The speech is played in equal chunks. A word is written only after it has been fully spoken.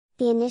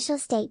the initial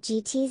state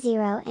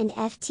GT0 and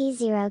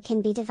FT0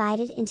 can be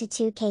divided into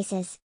two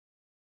cases.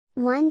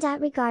 1.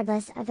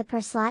 Regardless of the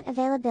per-slot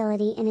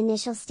availability in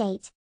initial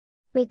state.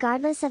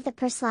 Regardless of the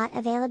per-slot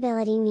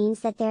availability means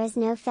that there is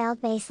no failed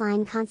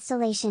baseline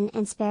constellation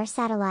and spare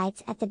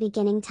satellites at the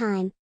beginning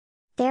time.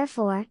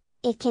 Therefore,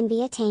 it can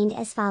be attained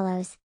as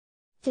follows.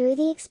 Through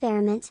the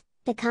experiment,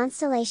 the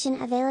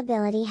constellation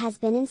availability has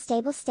been in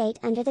stable state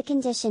under the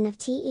condition of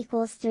t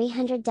equals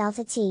 300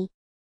 delta t.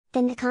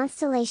 Then the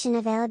constellation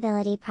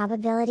availability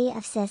probability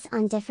of SIS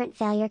on different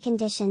failure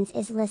conditions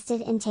is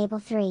listed in Table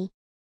 3.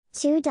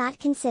 2.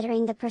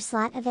 Considering the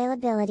per-slot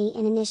availability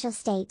in initial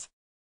state.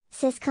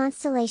 SIS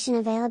constellation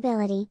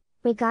availability,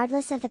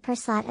 regardless of the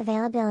per-slot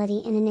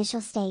availability in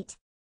initial state.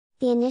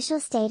 The initial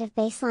state of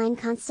baseline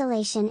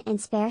constellation and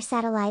spare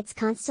satellites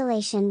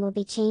constellation will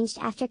be changed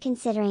after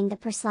considering the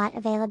per-slot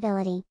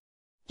availability.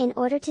 In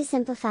order to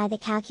simplify the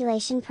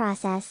calculation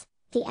process,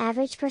 the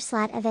average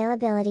per-slot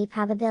availability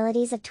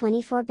probabilities of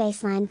 24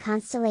 baseline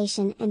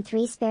constellation and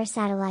 3 spare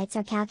satellites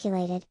are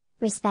calculated,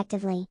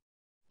 respectively.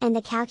 And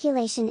the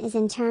calculation is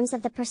in terms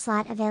of the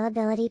per-slot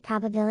availability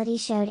probability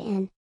showed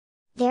in.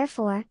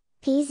 Therefore,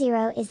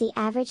 P0 is the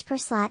average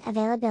per-slot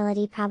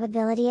availability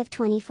probability of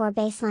 24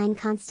 baseline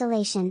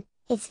constellation,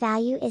 its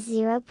value is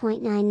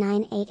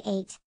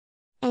 0.9988.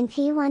 And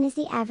P1 is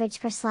the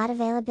average per-slot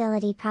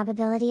availability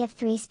probability of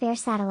 3 spare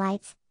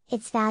satellites,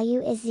 its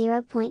value is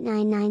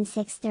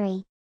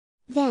 0.9963.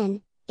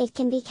 Then, it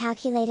can be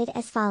calculated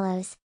as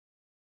follows.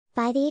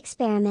 By the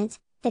experiment,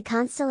 the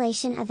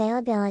constellation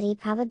availability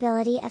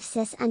probability of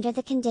SIS under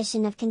the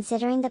condition of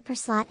considering the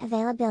per-slot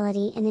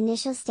availability in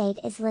initial state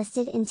is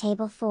listed in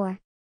Table 4.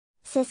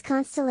 SIS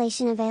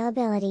constellation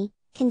availability,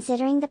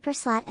 considering the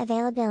per-slot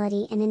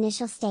availability in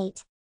initial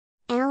state.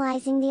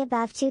 Analyzing the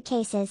above two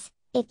cases,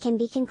 it can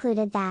be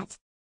concluded that,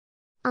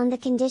 on the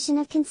condition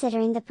of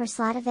considering the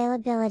per-slot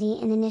availability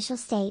in initial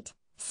state,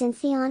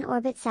 since the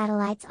on-orbit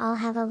satellites all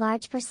have a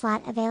large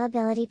per-slot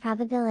availability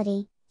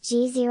probability,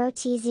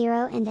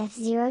 G0T0 and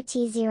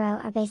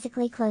F0T0 are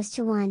basically close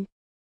to 1.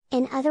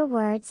 In other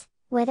words,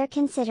 whether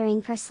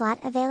considering per-slot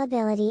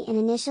availability in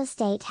initial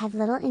state have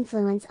little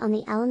influence on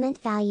the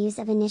element values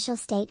of initial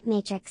state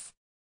matrix.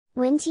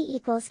 When t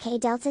equals k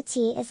delta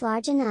t is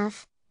large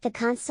enough, the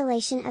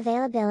constellation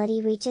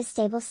availability reaches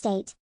stable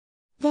state.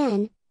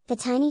 Then, the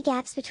tiny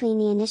gaps between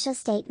the initial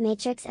state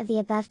matrix of the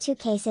above two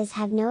cases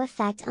have no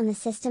effect on the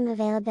system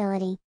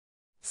availability.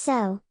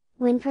 So,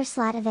 when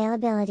per-slot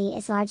availability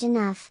is large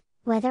enough,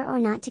 whether or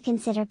not to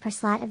consider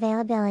per-slot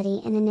availability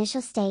in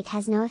initial state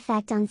has no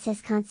effect on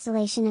SIS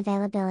constellation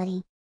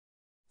availability.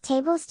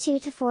 Tables 2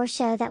 to 4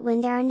 show that when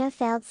there are no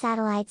failed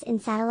satellites in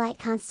satellite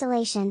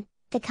constellation,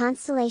 the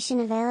constellation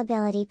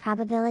availability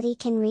probability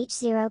can reach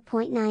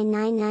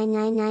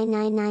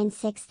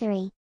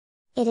 0.999999963.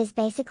 It is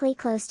basically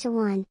close to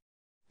 1.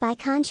 By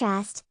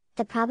contrast,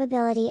 the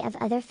probability of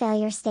other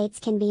failure states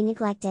can be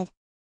neglected.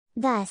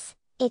 Thus,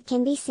 it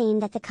can be seen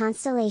that the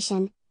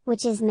constellation,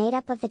 which is made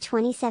up of the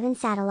 27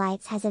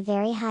 satellites, has a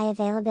very high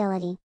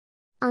availability.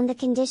 On the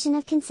condition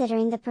of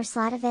considering the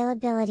per-slot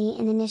availability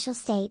in initial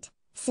state,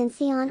 since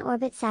the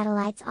on-orbit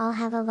satellites all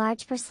have a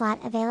large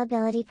per-slot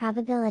availability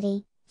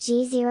probability,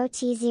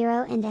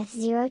 G0T0 and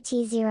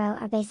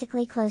F0T0 are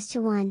basically close to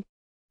 1.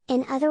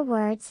 In other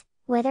words,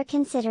 whether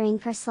considering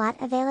per-slot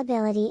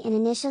availability in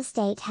initial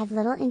state have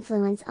little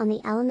influence on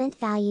the element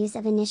values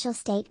of initial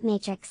state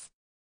matrix.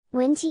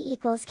 When t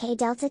equals k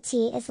delta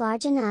t is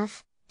large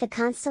enough, the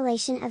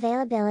constellation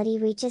availability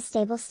reaches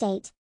stable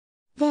state.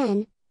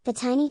 Then, the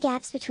tiny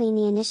gaps between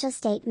the initial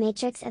state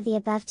matrix of the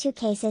above two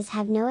cases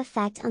have no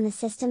effect on the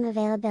system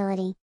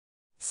availability.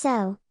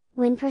 So,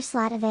 when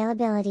per-slot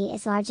availability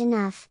is large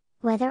enough,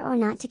 whether or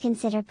not to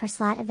consider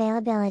per-slot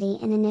availability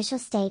in initial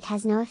state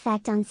has no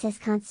effect on SIS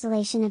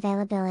constellation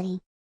availability.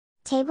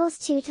 Tables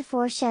 2 to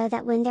 4 show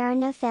that when there are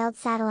no failed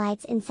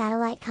satellites in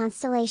satellite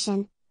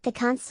constellation, the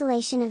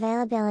constellation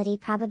availability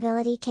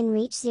probability can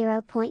reach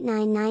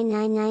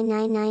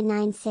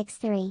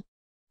 0.999999963.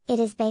 It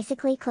is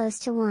basically close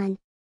to 1.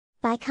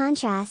 By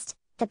contrast,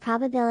 the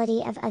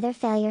probability of other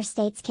failure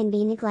states can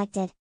be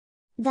neglected.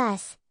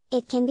 Thus,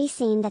 it can be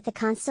seen that the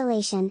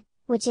constellation,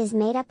 which is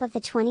made up of the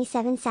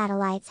 27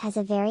 satellites, has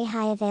a very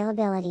high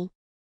availability.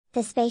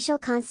 The spatial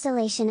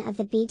constellation of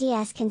the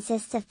BDS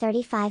consists of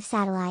 35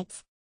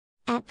 satellites.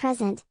 At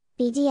present,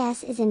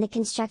 BDS is in the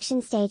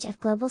construction stage of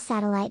Global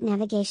Satellite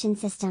Navigation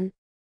System.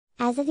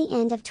 As of the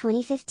end of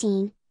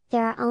 2015,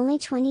 there are only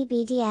 20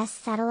 BDS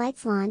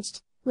satellites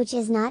launched, which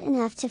is not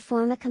enough to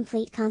form a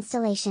complete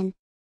constellation.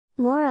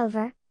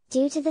 Moreover,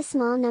 due to the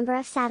small number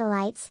of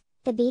satellites,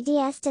 the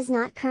BDS does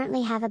not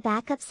currently have a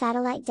backup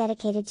satellite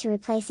dedicated to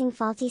replacing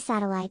faulty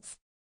satellites.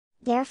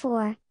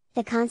 Therefore,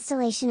 the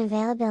constellation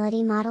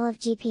availability model of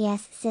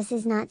GPS-SIS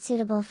is not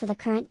suitable for the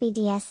current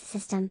BDS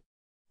system.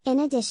 In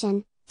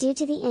addition, due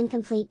to the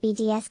incomplete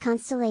BDS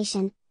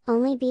constellation,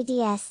 only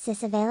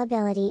BDS-SIS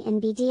availability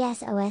in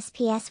BDS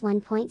OSPS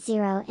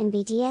 1.0 and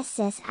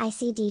BDS-SIS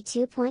ICD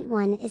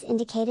 2.1 is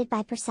indicated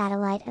by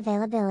per-satellite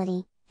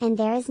availability, and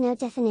there is no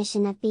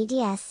definition of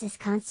BDS's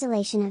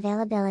constellation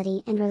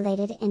availability and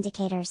related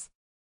indicators.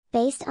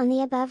 Based on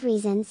the above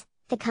reasons,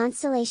 the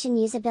constellation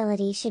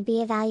usability should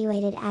be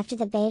evaluated after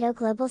the Beidou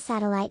Global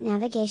Satellite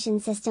Navigation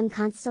System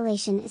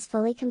constellation is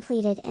fully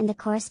completed and the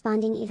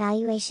corresponding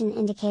evaluation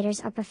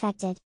indicators are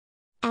perfected.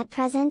 At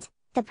present,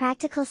 the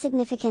practical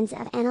significance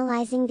of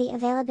analyzing the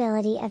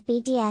availability of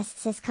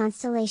BDS's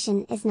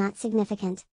constellation is not significant.